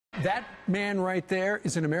That man right there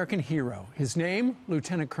is an American hero. His name,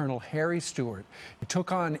 Lieutenant Colonel Harry Stewart. He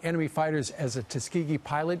took on enemy fighters as a Tuskegee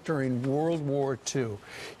pilot during World War II.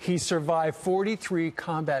 He survived 43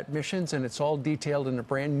 combat missions, and it's all detailed in a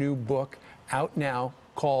brand new book out now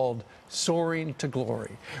called Soaring to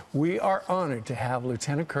Glory. We are honored to have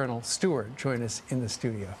Lieutenant Colonel Stewart join us in the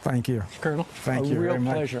studio. Thank you. Colonel, Thank you very much. A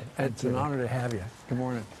real pleasure. It's an honor to have you. Good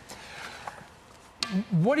morning.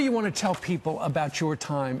 What do you want to tell people about your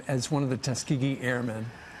time as one of the Tuskegee Airmen?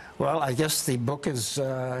 Well, I guess the book is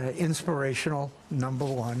inspirational, number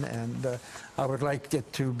one, and I would like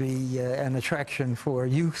it to be an attraction for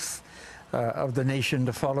youth of the nation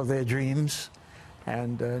to follow their dreams.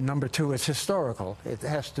 And number two, it's historical. It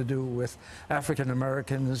has to do with African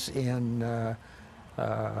Americans in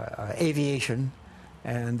aviation,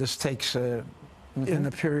 and this takes in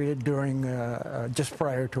a period during just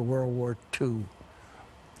prior to World War II.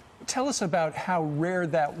 Tell us about how rare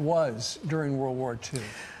that was during World War II.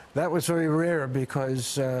 That was very rare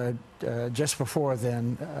because just before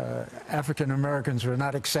then, African Americans were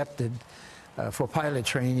not accepted for pilot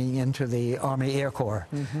training into the Army Air Corps.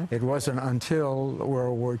 It wasn't until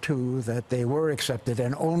World War II that they were accepted,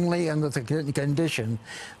 and only under the condition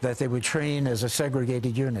that they would train as a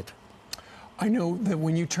segregated unit. I know that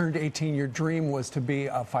when you turned 18, your dream was to be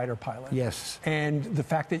a fighter pilot. Yes. And the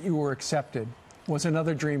fact that you were accepted was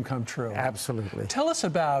another dream come true. Absolutely. Tell us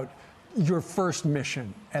about your first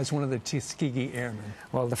mission as one of the Tuskegee Airmen.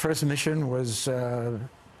 Well, the first mission was a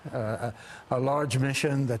large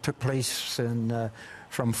mission that took place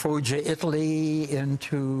from Foggia, Italy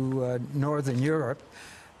into northern Europe,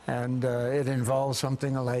 and it involved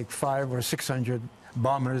something like 500 or 600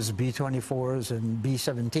 bombers, B-24s and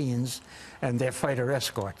B-17s, and their fighter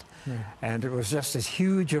escort. And it was just this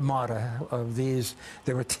huge armada of these.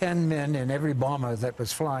 There were 10 men in every bomber that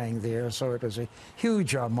was flying there, so it was a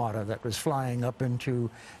huge armada that was flying up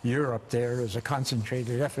into Europe there as a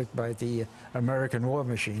concentrated effort by the American war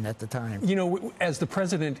machine at the time. You know, as the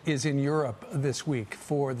president is in Europe this week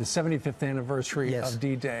for the 75th anniversary of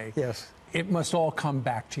D-Day, it must all come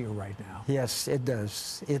back to you right now. Yes, it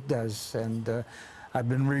does. It does. And I've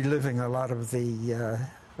been reliving a lot of the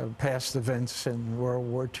past events in World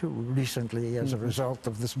War II recently as a result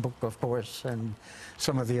of this book, of course, and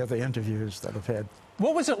some of the other interviews that I've had.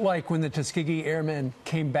 What was it like when the Tuskegee Airmen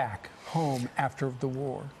came back home after the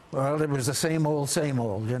war? Well, it was the same old,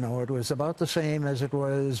 you know. It was about the same as it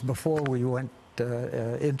was before we went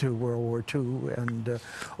into World War II and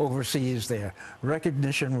overseas there.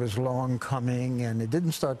 Recognition was long coming, and it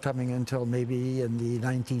didn't start coming until maybe in the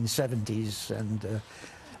 1970s, and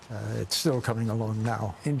it's still coming along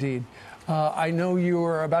now. Indeed. I know you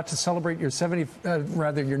are about to celebrate your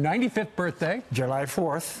your 95th birthday. July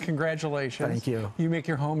 4th. Congratulations. Thank you. You make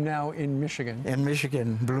your home now in Michigan. In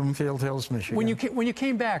Michigan, Bloomfield Hills, Michigan. When you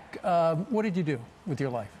came back, what did you do with your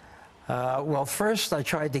life? Well, first I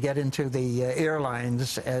tried to get into the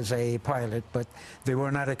airlines as a pilot, but they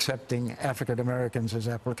were not accepting African Americans as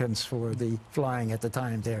applicants for the flying at the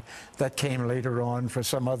time there. That came later on for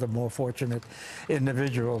some other more fortunate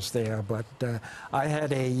individuals there. But I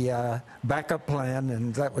had a backup plan,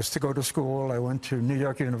 and that was to go to school. I went to New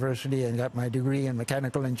York University and got my degree in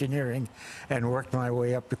mechanical engineering and worked my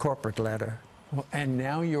way up the corporate ladder. Well, and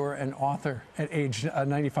now you're an author at age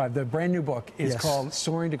 95. The brand new book is called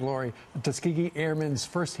Soaring to Glory, the Tuskegee Airmen's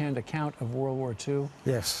first-hand account of World War II.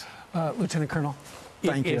 Yes. Lieutenant Colonel,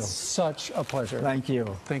 Thank you. It is such a pleasure. Thank you.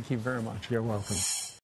 Thank you very much. You're welcome.